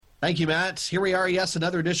Thank you, Matt. Here we are. Yes,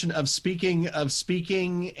 another edition of Speaking of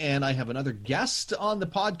Speaking, and I have another guest on the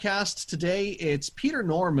podcast today. It's Peter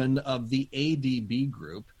Norman of the ADB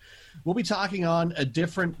Group. We'll be talking on a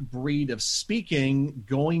different breed of speaking,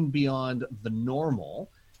 going beyond the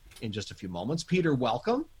normal, in just a few moments. Peter,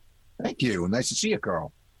 welcome. Thank you. Nice to see you,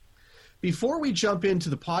 Carl. Before we jump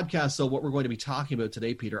into the podcast, though, what we're going to be talking about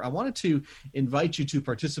today, Peter, I wanted to invite you to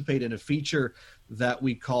participate in a feature that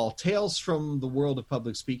we call Tales from the World of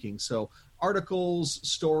Public Speaking. So articles,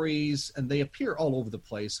 stories, and they appear all over the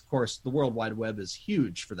place. Of course, the World Wide Web is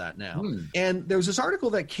huge for that now. And there was this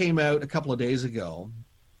article that came out a couple of days ago,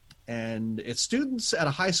 and it's students at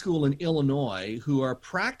a high school in Illinois who are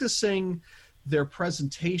practicing their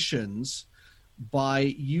presentations by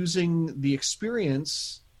using the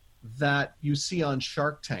experience that you see on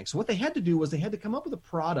Shark Tank. So what they had to do was they had to come up with a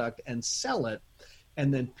product and sell it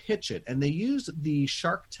and then pitch it. And they used the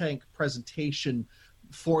Shark Tank presentation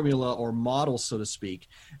formula or model, so to speak,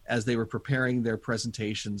 as they were preparing their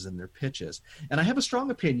presentations and their pitches. And I have a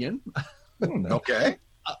strong opinion Okay.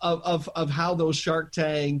 of how those Shark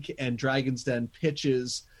Tank and Dragon's Den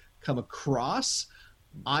pitches come across.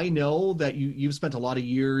 I know that you've spent a lot of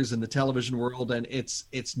years in the television world, and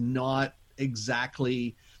it's not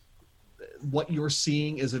exactly what you're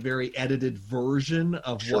seeing is a very edited version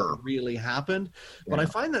of what really happened. But I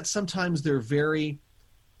find that sometimes they're very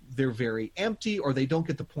empty, or they don't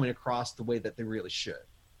get the point across the way that they really should.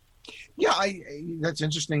 Yeah, that's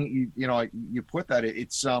interesting. You put that.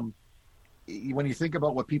 It's when you think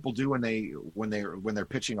about what people do when they're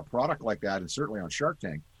pitching a product like that, and certainly on Shark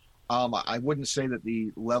Tank, I wouldn't say that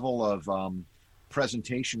the level of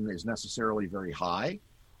presentation is necessarily very high.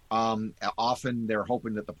 Often they're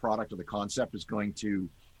hoping that the product or the concept is going to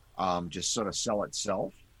just sort of sell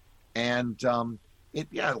itself, and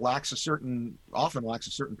it lacks often lacks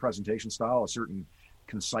a certain presentation style, a certain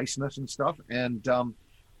conciseness and stuff. And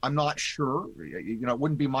I'm not sure, it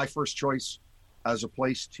wouldn't be my first choice as a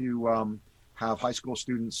place to have high school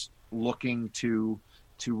students looking to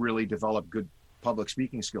really develop good public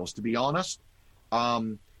speaking skills. To be honest,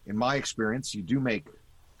 in my experience, you do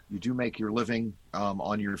make your living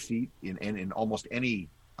on your feet in almost any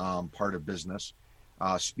part of business,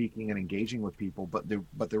 speaking and engaging with people. But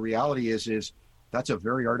the reality is that's a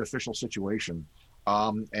very artificial situation,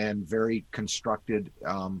 and very constructed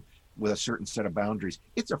with a certain set of boundaries.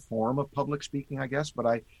 It's a form of public speaking, I guess, but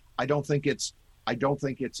I don't think it's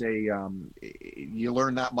a you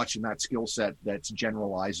learn that much in that skill set that's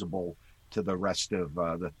generalizable to the rest of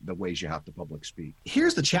the ways you have to public speak.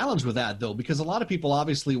 Here's the challenge with that, though, because a lot of people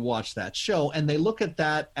obviously watch that show and they look at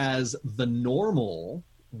that as the normal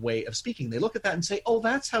way of speaking. They look at that and say, oh,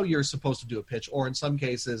 that's how you're supposed to do a pitch, or in some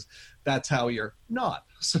cases, that's how you're not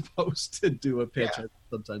supposed to do a pitch. Yeah. That's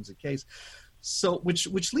sometimes the case. So, which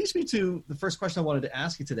leads me to the first question I wanted to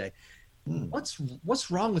ask you today. What's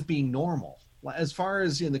wrong with being normal? As far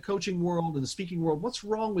as in the coaching world and the speaking world, what's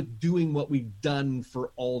wrong with doing what we've done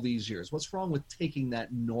for all these years? What's wrong with taking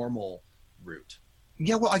that normal route?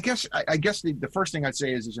 Yeah, well, I guess the first thing I'd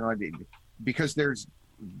say is because there's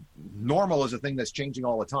normal is a thing that's changing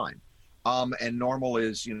all the time. And normal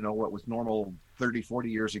is, what was normal 30,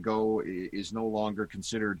 40 years ago is no longer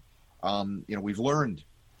considered. We've learned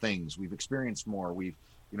things, we've experienced more, we've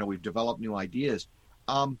developed new ideas.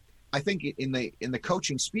 I think in the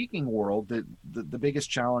coaching speaking world, the biggest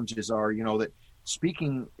challenges are, that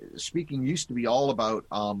speaking used to be all about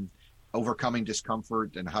overcoming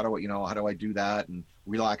discomfort and how do I do that, and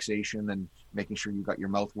relaxation and making sure you got your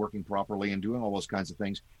mouth working properly and doing all those kinds of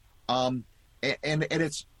things. And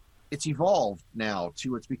it's evolved now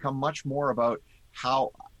to, it's become much more about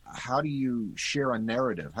how do you share a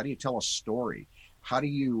narrative? How do you tell a story? How do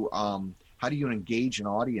you engage an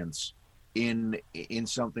audience in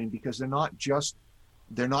something? Because they're not just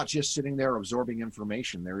sitting there absorbing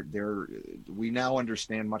information. We now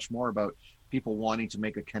understand much more about people wanting to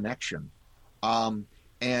make a connection.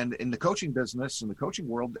 And in the coaching business, in the coaching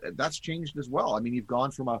world, that's changed as well. I mean, you've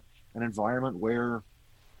gone from an environment where,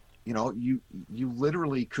 you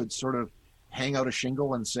literally could sort of hang out a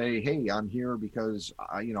shingle and say, hey, I'm here because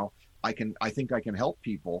I think I can help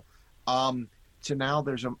people. To now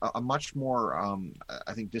there's a much more,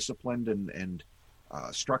 I think, disciplined and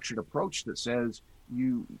structured approach that says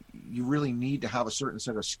you really need to have a certain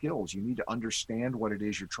set of skills. You need to understand what it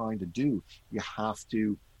is you're trying to do. You have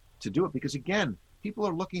to do it, because again, people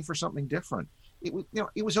are looking for something different.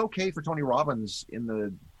 It was okay for Tony Robbins in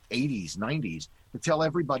the 80s, 90s to tell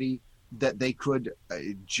everybody that they could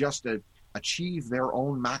just achieve their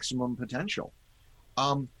own maximum potential.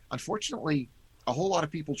 Unfortunately, a whole lot of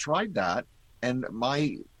people tried that. And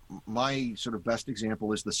my my sort of best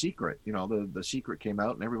example is The Secret. The Secret came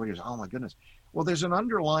out and everybody goes, oh my goodness. Well, there's an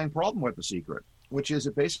underlying problem with The Secret, which is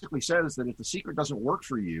it basically says that if The Secret doesn't work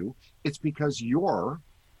for you, it's because you're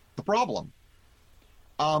the problem.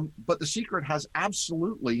 But The Secret has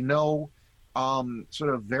absolutely no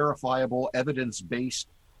sort of verifiable evidence-based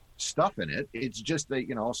stuff in it. It's just that,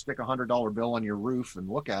 stick $100 bill on your roof and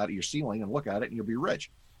look at it, your ceiling, and look at it, and you'll be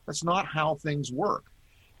rich. That's not how things work.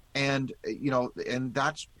 And, and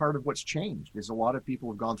that's part of what's changed is a lot of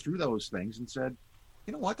people have gone through those things and said,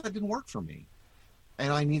 you know what, that didn't work for me.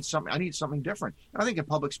 And I need something different. And I think in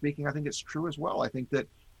public speaking, I think it's true as well. I think that,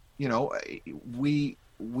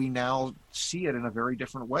 we now see it in a very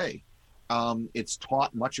different way. It's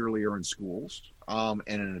taught much earlier in schools, and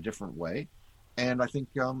in a different way. And I think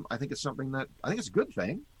it's something that I think it's a good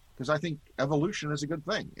thing, because I think evolution is a good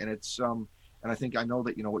thing. And it's, and I know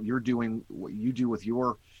that, what you're doing, what you do with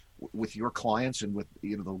your clients and with,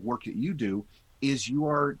 the work that you do, is you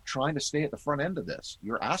are trying to stay at the front end of this.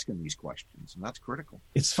 You're asking these questions, and that's critical.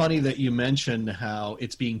 It's funny that you mentioned how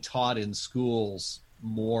it's being taught in schools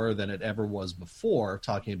more than it ever was before,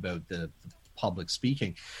 talking about the public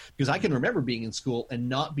speaking, because I can remember being in school and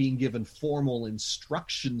not being given formal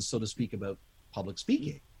instructions, so to speak, about public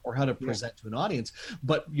speaking or how to present to an audience.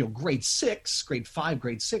 But, grade 5,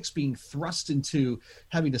 grade 6 being thrust into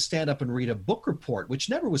having to stand up and read a book report, which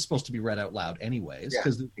never was supposed to be read out loud anyways,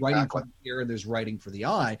 because there's writing for the ear and there's writing for the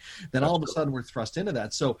eye. Then all of a sudden we're thrust into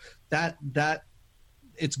that. So that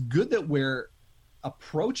it's good that we're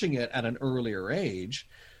approaching it at an earlier age,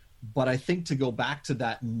 but I think to go back to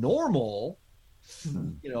that normal,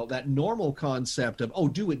 that normal concept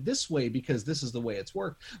of, do it this way because this is the way it's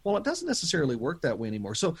worked. Well, it doesn't necessarily work that way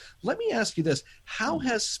anymore. So let me ask you this. How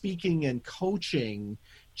has speaking and coaching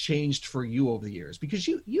changed for you over the years? Because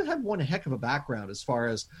you have one heck of a background as far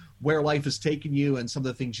as where life has taken you and some of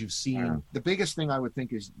the things you've seen. The biggest thing I would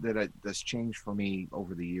think is that's changed for me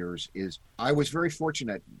over the years is I was very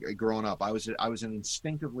fortunate growing up. I was an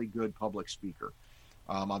instinctively good public speaker.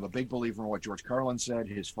 I'm a big believer in what George Carlin said.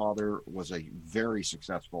 His father was a very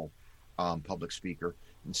successful public speaker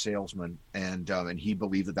and salesman, and he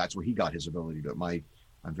believed that that's where he got his ability to do it.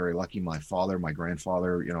 I'm very lucky. My father, my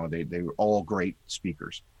grandfather, they were all great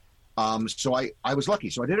speakers. So I was lucky.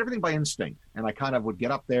 So I did everything by instinct, and I kind of would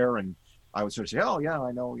get up there and I would sort of say, oh yeah,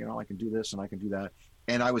 I know, I can do this and I can do that.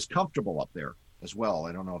 And I was comfortable up there as well.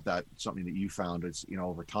 I don't know if that's something that you found is,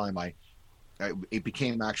 over time, it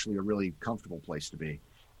became actually a really comfortable place to be.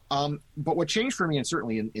 But what changed for me, and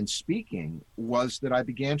certainly in speaking, was that I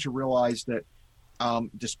began to realize that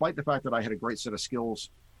despite the fact that I had a great set of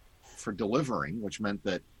skills for delivering, which meant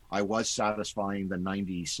that I was satisfying the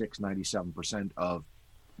 96, 97% of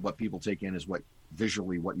what people take in as what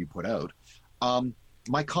you put out.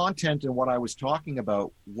 My content and what I was talking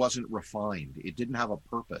about wasn't refined. It didn't have a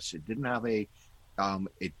purpose. It didn't have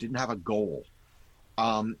a goal.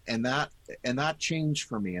 And that changed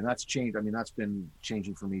for me, and that's changed. I mean, that's been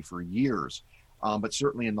changing for me for years. But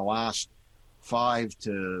certainly in the last 5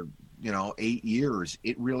 to 8 years,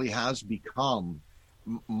 it really has become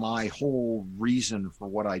my whole reason for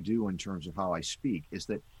what I do in terms of how I speak, is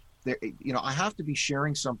that I have to be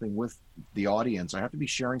sharing something with the audience. I have to be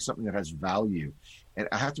sharing something that has value, and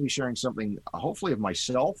I have to be sharing something, hopefully, of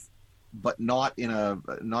myself, but not in a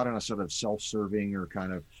sort of self-serving or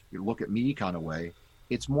kind of look at me kind of way.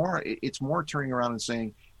 It's more turning around and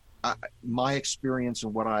saying my experience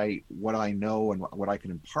and what I know and what I can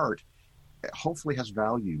impart hopefully has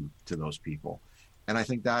value to those people. And I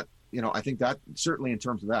think that certainly in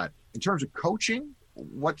terms of that. In terms of coaching,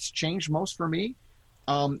 what's changed most for me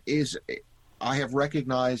is I have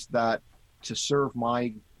recognized that to serve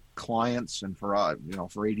my clients and for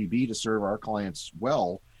ADB to serve our clients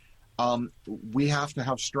well, we have to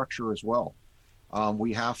have structure as well.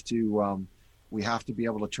 We have to be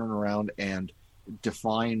able to turn around and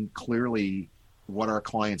define clearly what our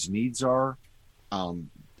clients' needs are,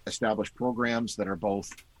 establish programs that are both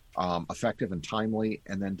effective and timely,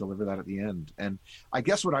 and then deliver that at the end. And I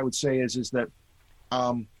guess what I would say is that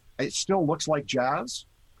it still looks like jazz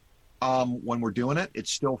when we're doing it.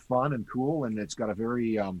 It's still fun and cool, and it's got a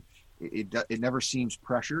very it never seems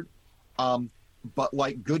pressured. But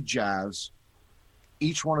like good jazz,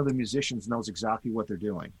 each one of the musicians knows exactly what they're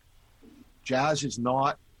doing. Jazz is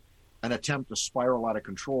not an attempt to spiral out of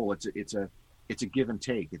control. It's a give and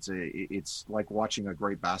take. It's like watching a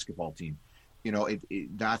great basketball team.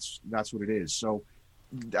 That's what it is. So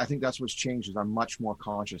I think that's what's changed, is I'm much more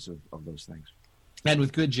conscious of those things. And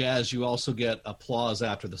with good jazz, you also get applause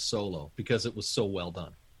after the solo because it was so well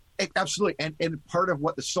done. Absolutely. And part of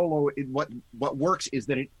what the solo, what works is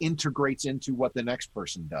that it integrates into what the next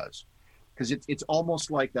person does. Because it's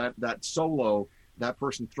almost like that solo, that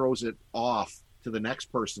person throws it off to the next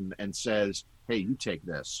person and says, hey, you take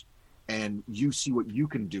this and you see what you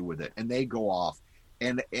can do with it. And they go off.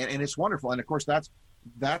 And it's wonderful. And of course,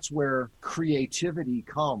 that's where creativity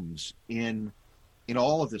comes in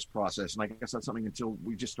all of this process. And I guess that's something until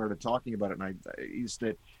we just started talking about it. And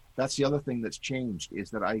that's the other thing that's changed, is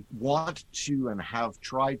that I want to and have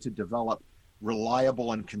tried to develop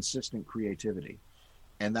reliable and consistent creativity.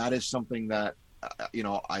 And that is something that,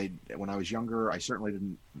 when I was younger, I certainly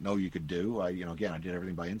didn't know you could do. I did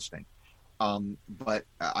everything by instinct. But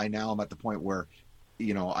I now am at the point where,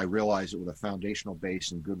 I realize that with a foundational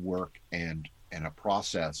base and good work and a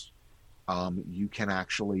process, you can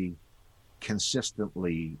actually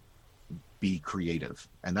consistently be creative.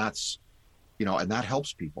 And that's, and that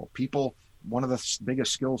helps people. One of the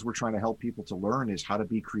biggest skills we're trying to help people to learn is how to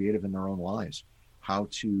be creative in their own lives, how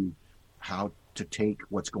to take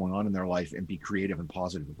what's going on in their life and be creative and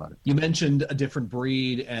positive about it. You mentioned a different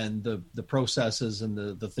breed and the processes and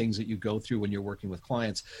the things that you go through when you're working with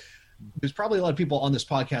clients. There's probably a lot of people on this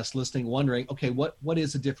podcast listening wondering, okay, what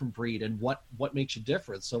is a different breed and what makes you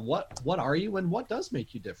different? So what are you and what does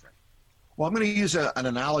make you different? Well, I'm going to use an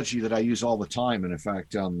analogy that I use all the time, and in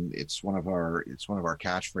fact, it's one of our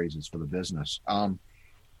catchphrases for the business.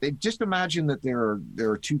 Just imagine that there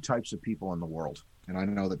are two types of people in the world, and I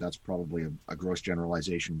know that that's probably a gross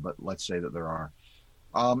generalization, but let's say that there are.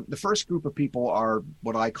 The first group of people are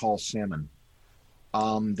what I call salmon.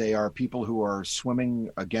 They are people who are swimming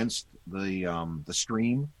against the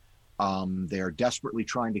stream. They are desperately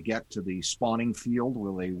trying to get to the spawning field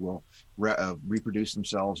where they will reproduce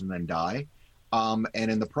themselves and then die. And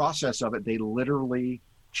in the process of it, they literally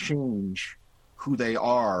change who they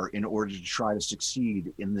are in order to try to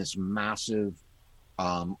succeed in this massive,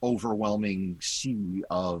 overwhelming sea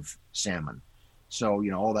of salmon. So,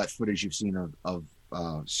 all that footage you've seen of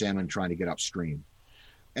salmon trying to get upstream.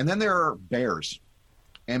 And then there are bears.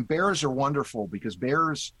 And bears are wonderful because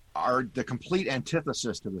bears are the complete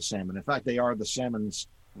antithesis to the salmon. In fact, they are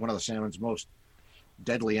one of the salmon's most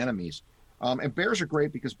deadly enemies. And bears are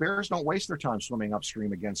great because bears don't waste their time swimming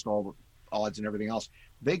upstream against all the odds and everything else.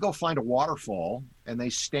 They go find a waterfall and they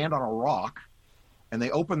stand on a rock and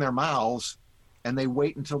they open their mouths and they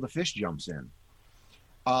wait until the fish jumps in.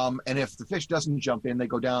 And if the fish doesn't jump in, they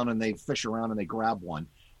go down and they fish around and they grab one.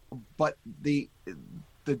 But the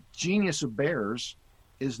genius of bears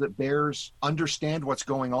is that bears understand what's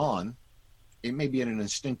going on. It may be at an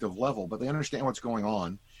instinctive level, but they understand what's going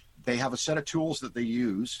on. They have a set of tools that they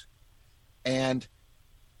use, and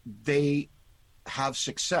they have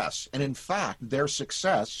success. And in fact, their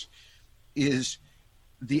success is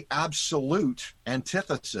the absolute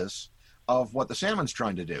antithesis of what the salmon's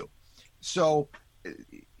trying to do. So,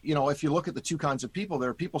 if you look at the two kinds of people,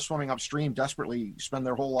 there are people swimming upstream, desperately spend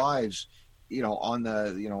their whole lives on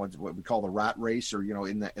the, what we call the rat race, or,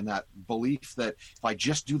 in that belief that if I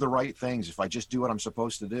just do the right things, if I just do what I'm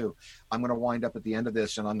supposed to do, I'm going to wind up at the end of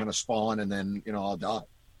this and I'm going to spawn and then, I'll die.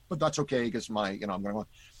 But that's okay because I'm going to,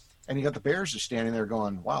 and you got the bears just standing there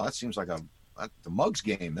going, wow, that seems like the Mugs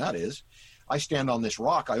game. That is, I stand on this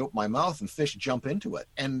rock, I open my mouth and fish jump into it.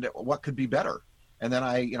 And what could be better? And then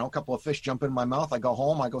a couple of fish jump in my mouth. I go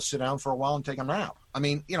home, I go sit down for a while and take a nap. I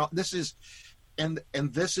mean, this is, and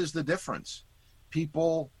this is the difference.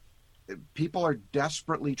 People are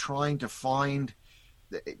desperately trying to find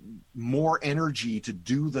more energy to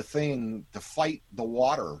do the thing, to fight the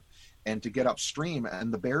water and to get upstream.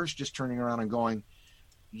 And the bear's just turning around and going,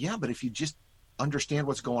 yeah, but if you just understand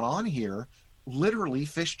what's going on here, literally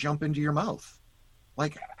fish jump into your mouth.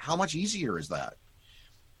 Like, how much easier is that?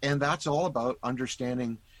 And that's all about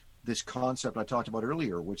understanding this concept I talked about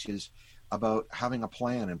earlier, which is about having a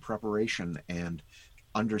plan and preparation and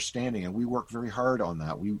understanding. And we work very hard on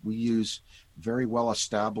that. We use very well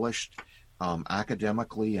established,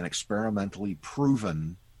 academically and experimentally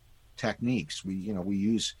proven techniques. We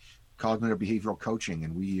use cognitive behavioral coaching,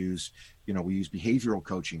 and we use behavioral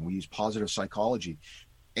coaching. We use positive psychology,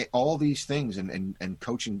 all these things and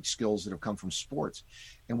coaching skills that have come from sports.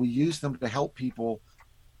 And we use them to help people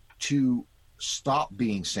to stop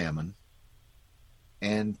being salmon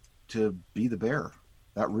and to be the bear.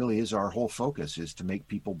 That really is our whole focus, is to make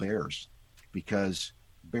people bears, because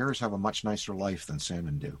bears have a much nicer life than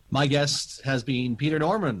salmon do. My guest has been Peter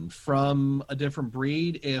Norman from A Different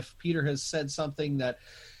Breed. If Peter has said something that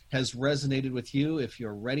has resonated with you, if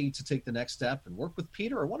you're ready to take the next step and work with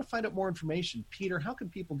Peter or want to find out more information, Peter, how can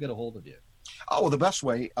people get a hold of you? Oh, well, the best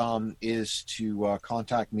way is to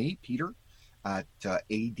contact me, Peter, at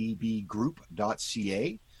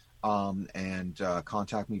adbgroup.ca. And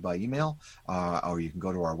contact me by email, or you can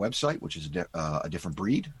go to our website, which is a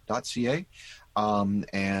differentbreed.ca,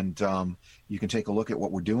 and you can take a look at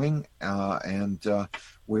what we're doing. And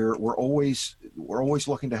we're always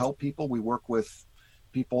looking to help people. We work with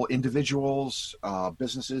people, individuals,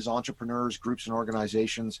 businesses, entrepreneurs, groups, and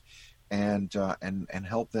organizations, and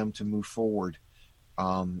help them to move forward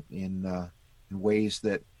in ways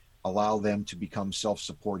that allow them to become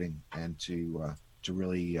self-supporting and to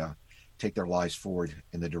really take their lives forward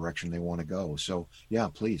in the direction they want to go. So, yeah,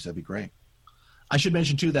 please, that'd be great. I should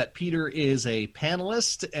mention, too, that Peter is a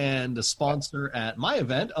panelist and a sponsor at my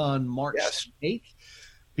event on March 8th.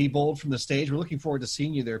 Be Bold from the Stage. We're looking forward to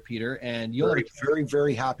seeing you there, Peter. And you'll very,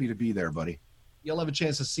 very happy to be there, buddy. You'll have a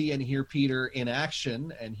chance to see and hear Peter in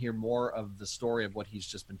action and hear more of the story of what he's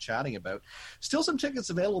just been chatting about. Still some tickets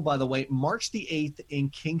available, by the way, March the 8th in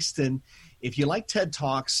Kingston. If you like TED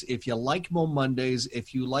Talks, if you like Mo Mondays,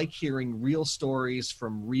 if you like hearing real stories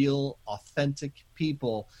from real, authentic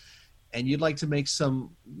people, and you'd like to make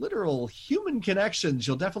some literal human connections,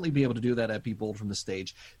 you'll definitely be able to do that at Be Bold from the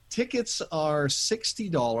Stage. Tickets are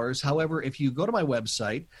 $60. However, if you go to my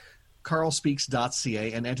website,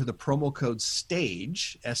 carlspeaks.ca, and enter the promo code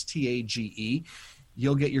STAGE, STAGE,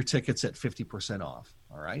 you'll get your tickets at 50% off.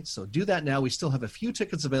 All right, so do that now. We still have a few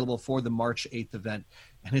tickets available for the March 8th event,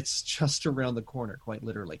 and it's just around the corner, quite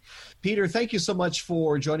literally. Peter, thank you so much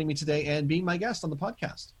for joining me today and being my guest on the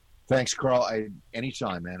podcast. Thanks, Carl.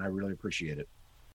 Anytime, man. I really appreciate it.